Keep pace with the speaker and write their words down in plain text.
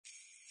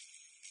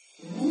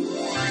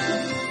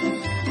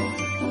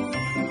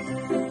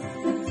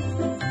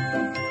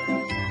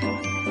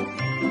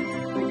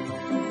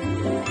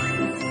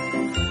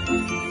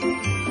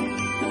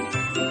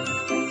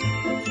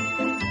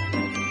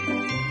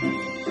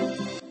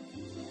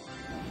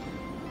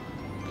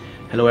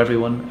Hello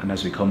everyone, and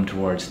as we come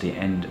towards the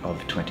end of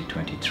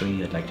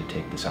 2023, I'd like to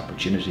take this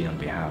opportunity on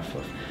behalf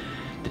of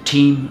the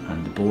team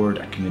and the board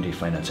at Community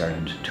Finance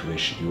Ireland to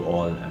wish you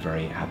all a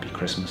very happy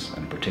Christmas,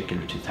 and in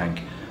particular to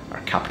thank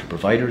our capital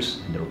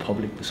providers in the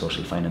Republic, the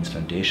Social Finance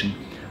Foundation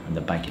and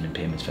the Banking and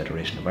Payments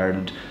Federation of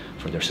Ireland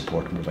for their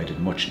support and provided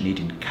much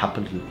needed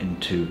capital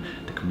into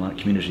the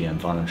community and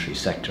voluntary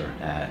sector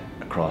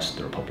across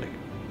the Republic.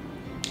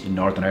 In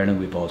Northern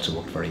Ireland, we've also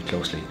worked very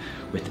closely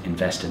with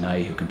Invest in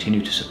I, who continue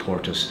to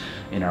support us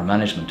in our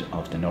management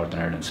of the Northern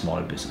Ireland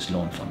Small Business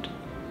Loan Fund.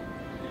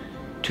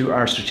 To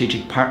our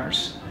strategic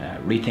partners,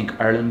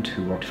 Rethink Ireland,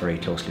 who worked very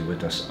closely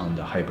with us on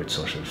the Hybrid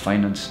Social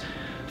Finance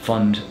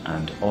Fund,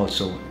 and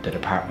also the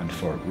Department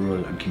for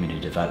Rural and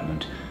Community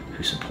Development,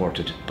 who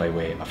supported by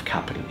way of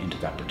capital into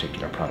that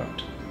particular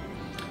product.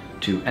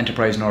 To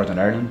Enterprise Northern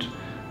Ireland,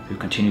 who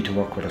continue to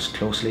work with us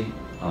closely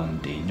on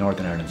the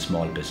Northern Ireland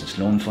Small Business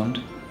Loan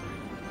Fund,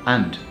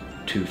 and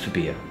to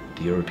FEBIA,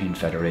 the European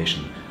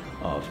Federation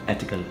of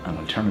Ethical and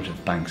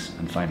Alternative Banks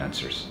and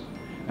Financiers,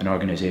 an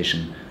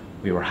organisation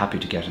we were happy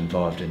to get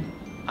involved in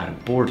at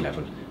a board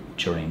level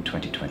during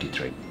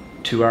 2023.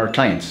 To our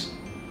clients,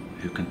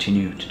 who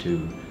continue to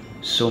do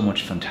so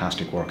much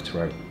fantastic work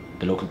throughout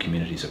the local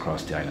communities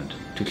across the island.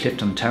 To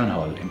Clifton Town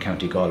Hall in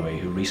County Galway,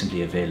 who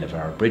recently availed of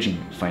our bridging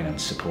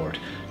finance support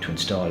to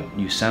install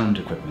new sound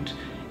equipment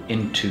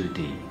into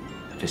the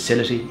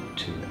facility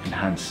to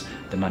enhance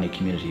the many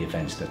community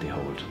events that they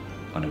hold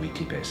on a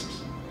weekly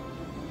basis.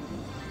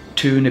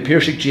 To Na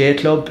Piarsaigh GA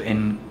Club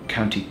in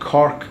County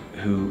Cork,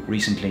 who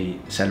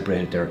recently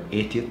celebrated their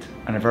 80th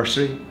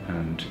anniversary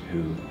and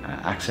who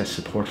accessed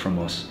support from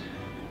us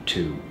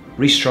to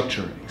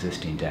restructure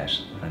existing debt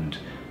and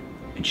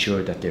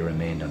ensure that they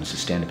remained on a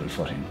sustainable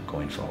footing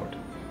going forward.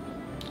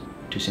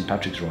 To St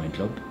Patrick's Rowing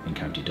Club in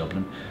County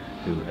Dublin,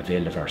 who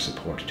availed of our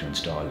support to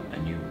install a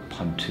new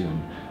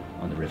pontoon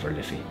on the River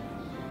Liffey.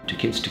 To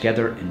Kids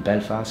Together in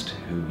Belfast,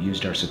 who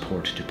used our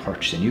support to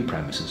purchase a new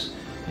premises,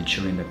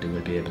 ensuring that they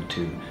will be able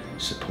to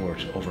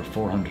support over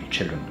 400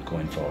 children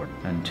going forward.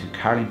 And to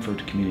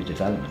Carlingford Community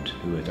Development,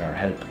 who with our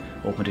help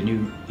opened a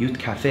new youth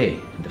cafe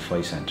in the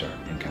Foy Centre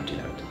in County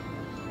Louth.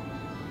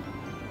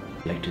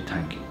 I'd like to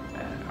thank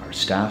our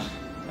staff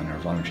and our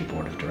voluntary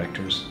board of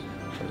directors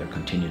for their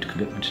continued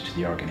commitment to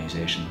the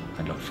organisation,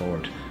 and look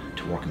forward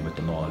to working with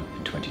them all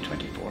in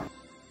 2024.